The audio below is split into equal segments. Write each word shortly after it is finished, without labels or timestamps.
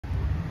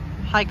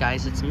Hi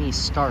guys, it's me,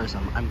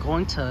 Starism. I'm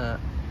going to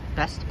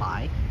Best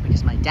Buy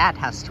because my dad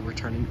has to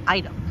return an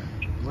item.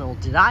 Little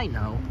did I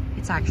know,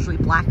 it's actually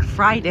Black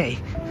Friday.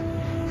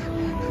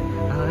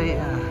 Oh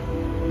yeah,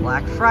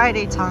 Black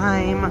Friday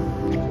time.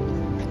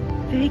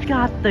 They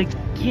got the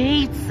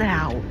gates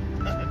out.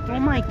 Oh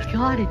my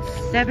god,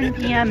 it's 7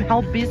 p.m.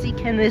 How busy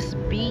can this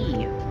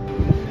be?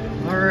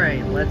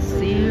 Alright, let's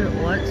see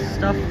what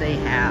stuff they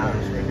have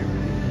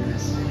in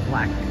this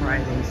Black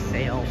Friday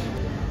sale.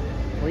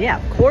 Well,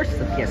 yeah, of course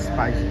the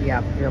PS5 should be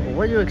available.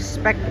 What do you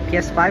expect, the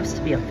PS5s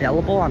to be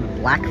available on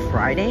Black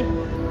Friday?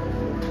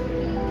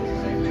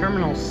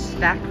 Terminals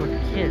stacked with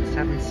kids,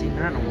 haven't seen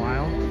that in a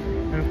while.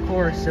 And of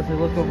course, if we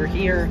look over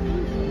here,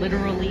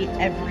 literally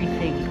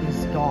everything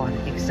is gone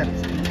except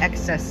the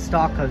excess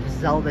stock of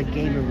Zelda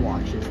Game &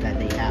 Watches that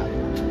they have.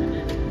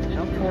 And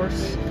of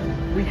course,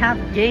 we have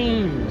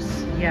games.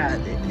 Yeah,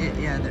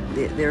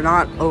 they're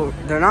not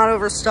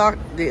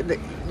overstocked.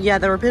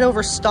 They're a bit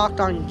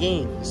overstocked on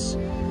games.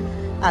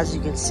 As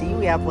you can see,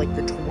 we have like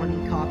the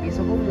 20 copies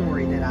of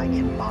Omori that I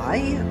can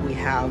buy. We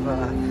have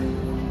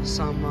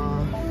some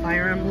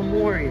Fire Emblem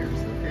Warriors,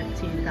 the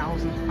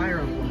 15,000th Fire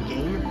Emblem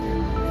game.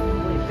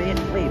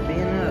 Wait,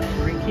 Bayonetta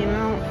 3 came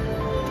out?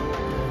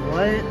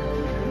 What? I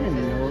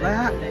didn't know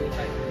that.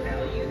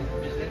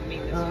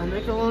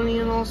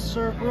 Nickelodeon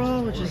All-Star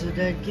Brawl, which is a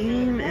dead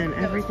game, and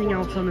everything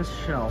else on this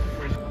shelf.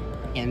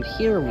 And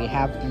here we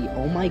have the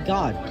 "Oh my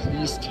god,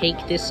 please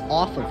take this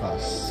off of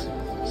us"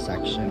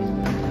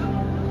 section.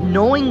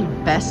 Knowing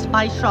Best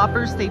Buy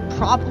shoppers, they'd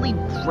probably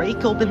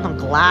break open the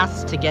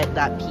glass to get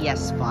that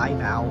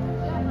PS5 out.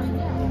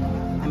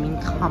 I mean,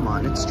 come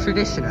on, it's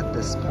tradition at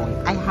this point.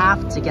 I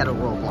have to get a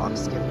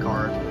Roblox gift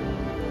card.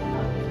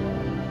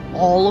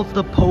 All of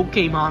the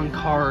Pokemon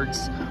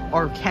cards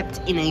are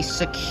kept in a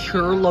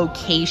secure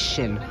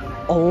location.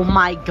 Oh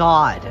my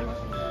god.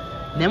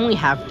 Then we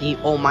have the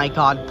 "Oh my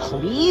god,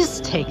 please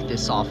take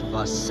this off of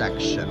us"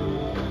 section.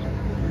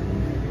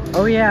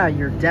 Oh yeah,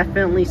 you're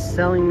definitely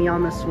selling me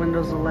on this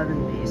Windows 11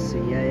 PC.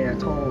 Yeah,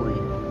 totally.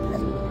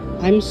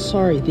 I'm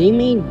sorry, they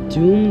made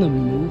Doom the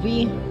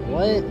movie?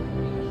 What?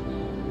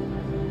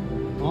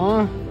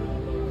 Huh?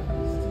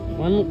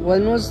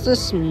 When was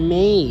this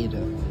made?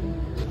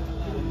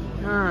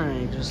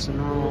 Alright, just a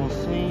normal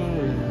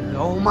thing.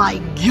 Oh my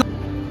god!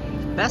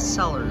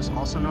 Bestsellers,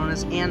 also known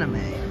as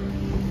anime.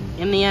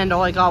 In the end,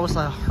 all I got was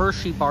a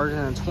Hershey bar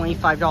and a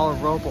 $25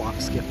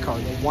 Roblox gift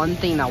card. The one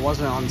thing that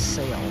wasn't on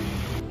sale.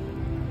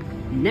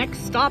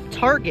 Next stop,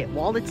 Target,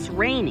 while it's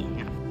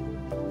raining.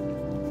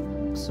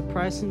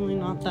 Surprisingly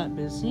not that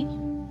busy.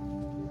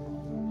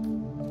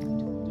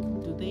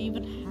 Do they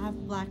even have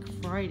Black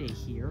Friday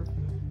here?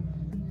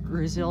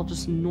 Or is it all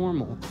just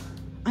normal?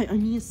 I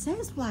mean, it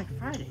says Black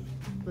Friday,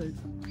 but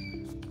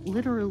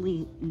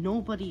literally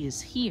nobody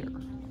is here.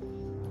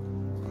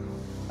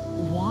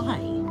 Why?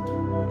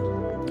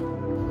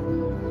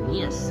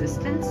 Need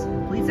assistance?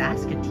 Please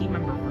ask a team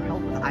member for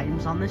help with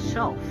items on this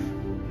shelf.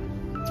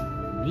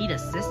 Need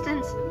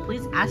assistance?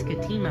 Please ask a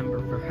team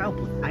member for help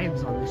with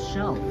items on this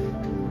shelf.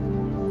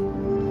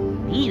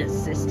 Need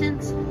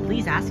assistance?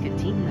 Please ask a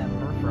team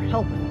member for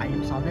help with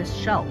items on this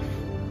shelf.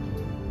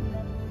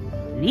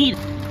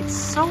 It's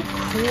so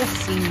cool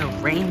seeing the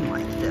rain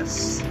like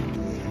this.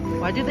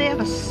 Why do they have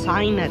a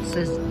sign that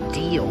says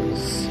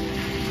deals?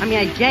 I mean,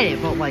 I get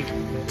it, but like,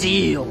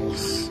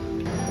 deals.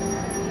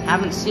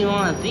 Haven't seen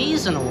one of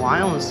these in a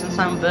while, and since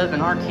I'm a bit of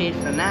an arcade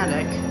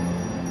fanatic,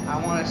 I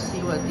want to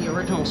see what the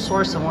original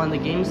source of one of the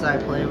games that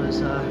I play was.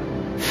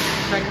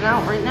 Check it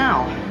out right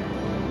now.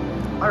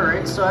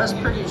 Alright, so as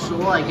per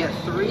usual, I get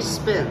 3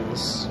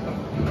 spins.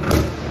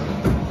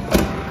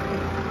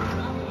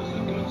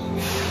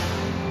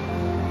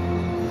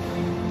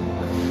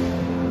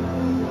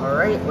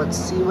 Alright, let's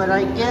see what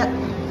I get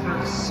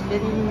for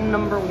spin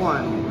number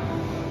 1.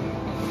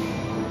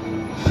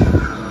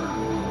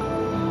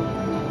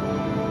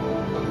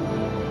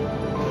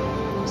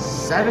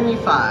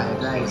 $75.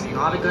 That is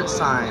not a good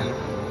sign.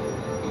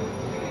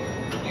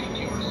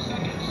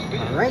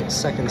 Alright,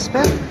 second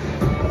spin.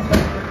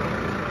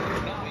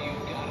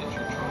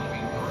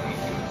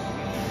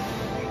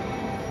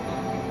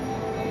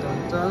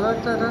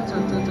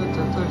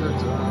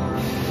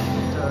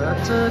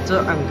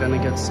 I'm gonna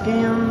get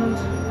scammed.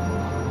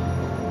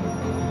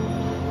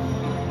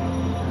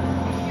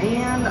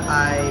 And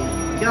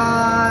I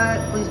got...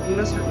 Please be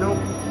Mr.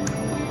 Nope.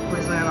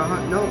 Please land on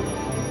hunt. Nope.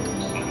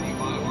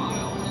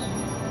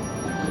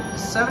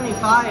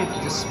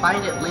 75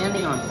 despite it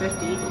landing on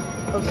 50.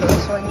 Okay,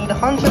 so I need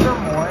 100 or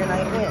more and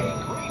I win.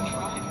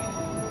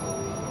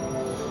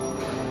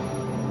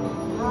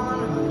 Come on,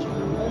 100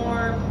 or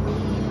more.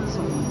 Please,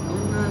 I'm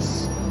doing this.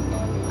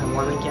 I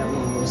want to get one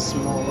of those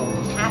small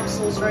little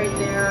capsules right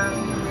there.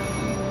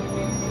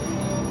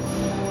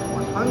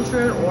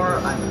 100 or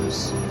I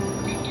lose.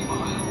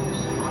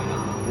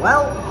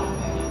 Well,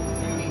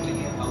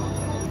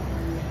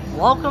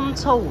 welcome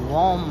to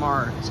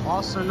Walmart,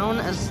 also known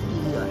as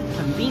the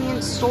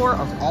convenience store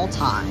of all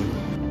time.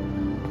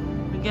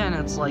 Again,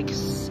 it's like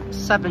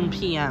 7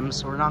 p.m.,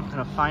 so we're not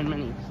gonna find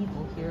many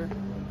people here.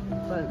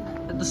 But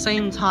at the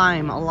same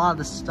time, a lot of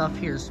the stuff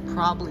here has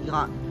probably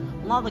got,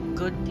 a lot of the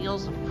good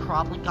deals have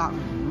probably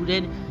gotten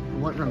looted,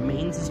 and what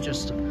remains is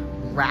just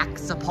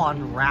racks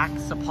upon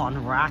racks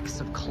upon racks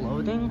of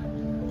clothing.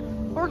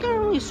 We're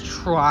gonna at least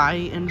try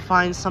and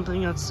find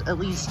something that's at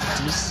least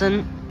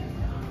decent.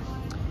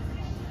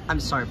 I'm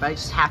sorry, but I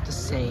just have to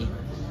say,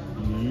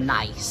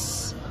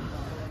 nice.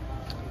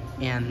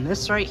 And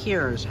this right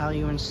here is how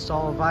you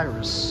install a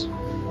virus.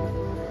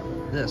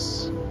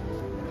 This.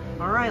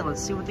 Alright,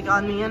 let's see what they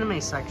got in the anime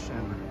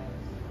section.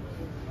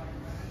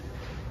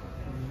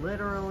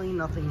 Literally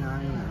nothing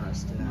I'm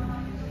interested in.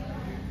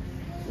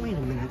 Wait a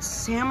minute,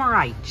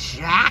 Samurai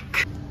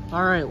Jack?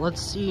 Alright,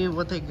 let's see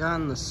what they got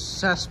in the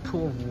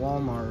cesspool of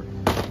Walmart.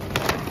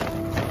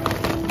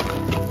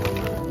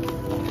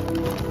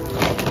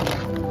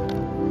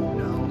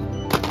 No.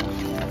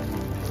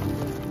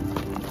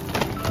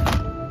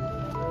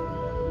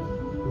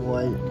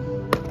 What?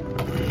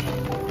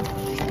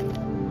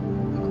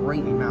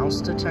 Great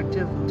Mouse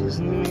Detective?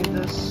 Disney made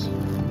this?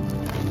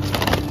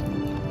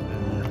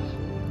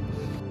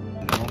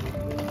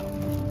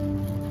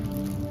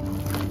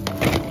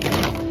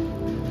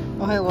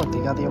 Oh, hey, look, they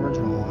got the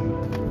original one.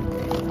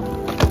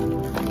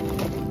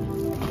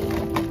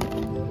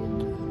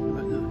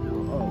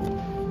 Oh,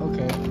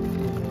 okay.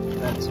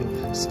 That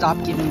too. Stop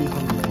giving me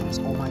Hunger Games.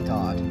 Oh my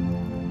god.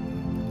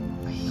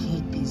 I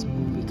hate these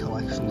movie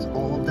collections.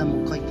 All of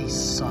them look like they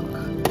suck.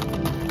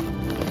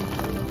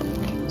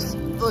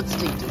 Let's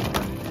dig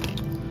deeper.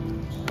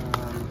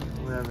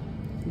 Whatever.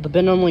 The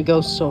bin only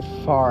goes so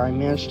far. I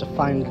managed to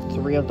find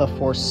 3 of the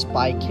 4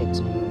 Spy Kids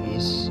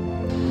movies.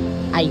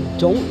 I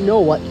don't know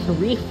what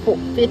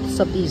 3/5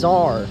 of these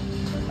are.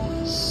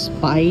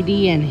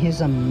 Spidey and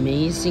his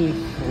amazing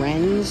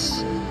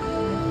friends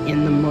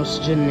in the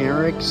most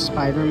generic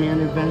Spider-Man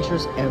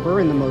adventures ever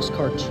in the most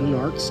cartoon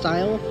art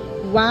style.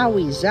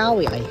 Wowie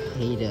zowie, I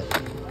hate it.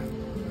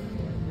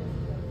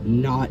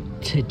 Not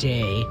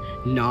today,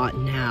 not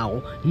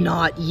now,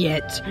 not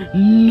yet,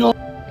 no.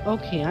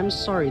 Okay, I'm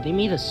sorry, they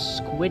made a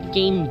Squid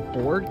Game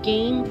board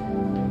game?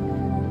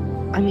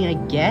 I mean, I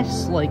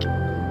guess, like,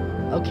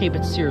 okay,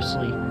 but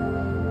seriously,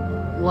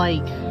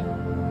 like,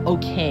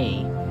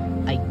 okay,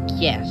 I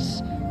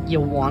guess you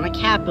want to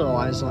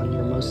capitalize on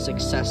your most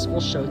successful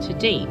show to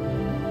date,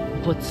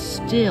 but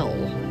still,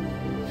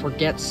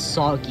 forget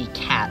soggy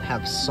cat,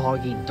 have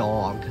soggy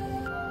dog.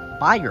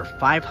 Buy your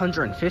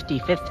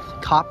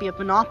 555th copy of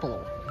Monopoly,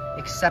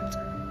 except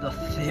the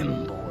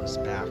thimble is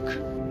back.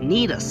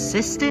 Need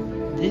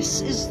assistant?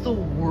 This is the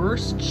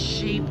worst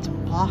shaped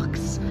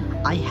box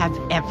I have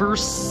ever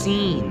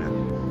seen.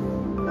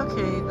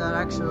 Okay, that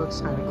actually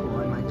looks kind of cool.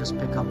 I might just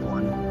pick up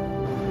one.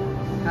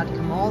 Had to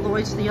come all the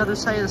way to the other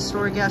side of the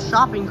store to get a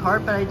shopping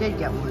cart, but I did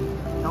get one.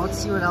 Now let's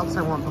see what else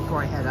I want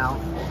before I head out.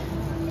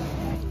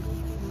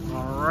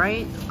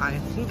 Alright, I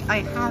think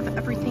I have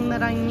everything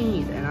that I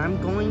need, and I'm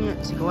going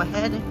to go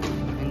ahead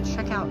and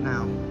check out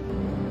now.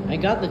 I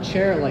got the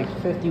chair at like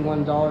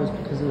 $51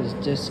 because it was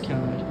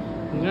discounted.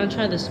 I'm gonna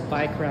try this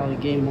bike rally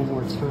game one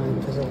more time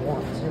because I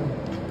want to.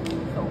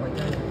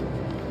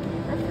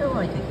 I feel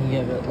like I can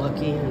get a bit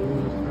lucky and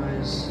win the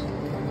prize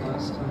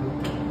last time.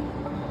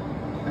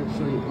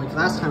 Actually, like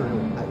last time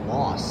I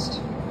lost.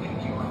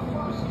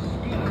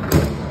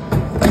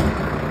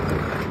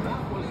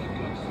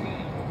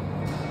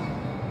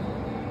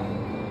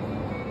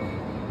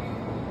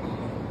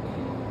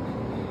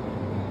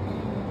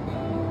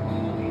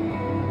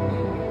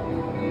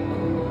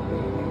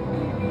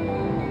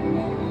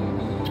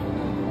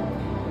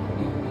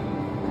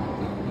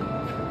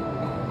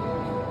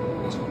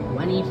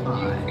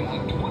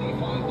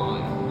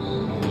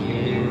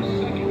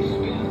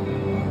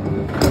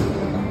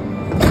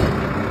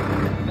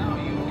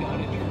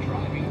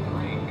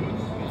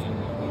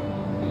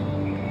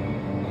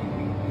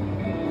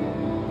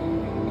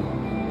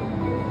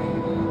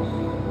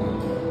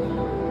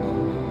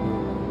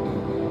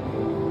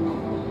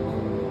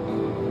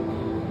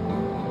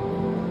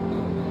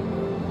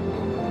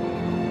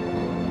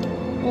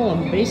 Well,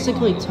 I'm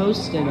basically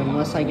toasted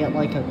unless I get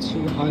like a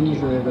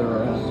 200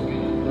 or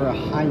a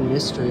high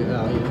mystery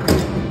value.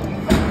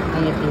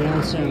 Anything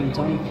else I'm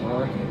done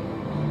for.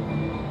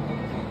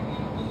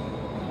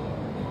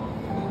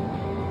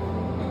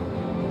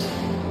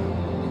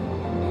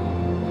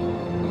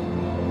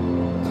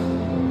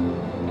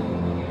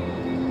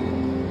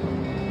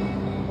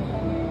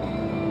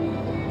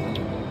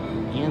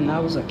 And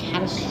that was a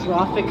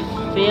catastrophic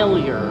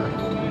failure.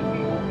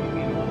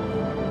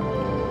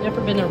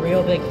 Never been a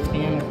real big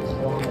fan of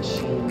claw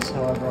machines,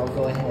 however, I'll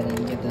go ahead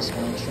and give this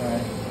one a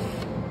try.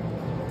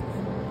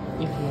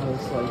 Even though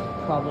it's like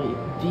probably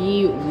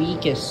the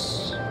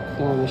weakest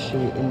claw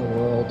machine in the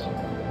world.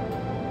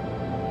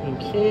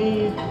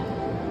 Okay.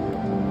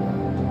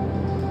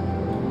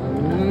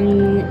 Run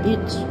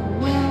it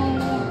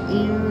well,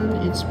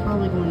 and it's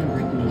probably going to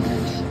break me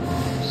edge.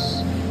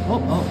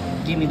 Oh,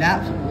 gave me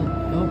that.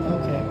 Oh,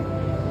 okay.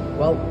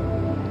 Well,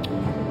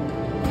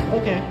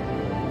 okay.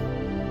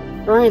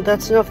 Alright,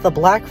 that's enough of the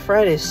Black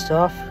Friday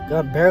stuff.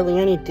 got barely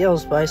any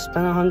deals, but I spent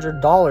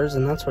 $100,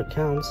 and that's what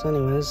counts.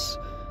 Anyways,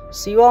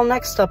 see you all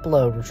next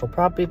upload, which will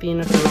probably be in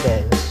a few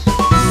days.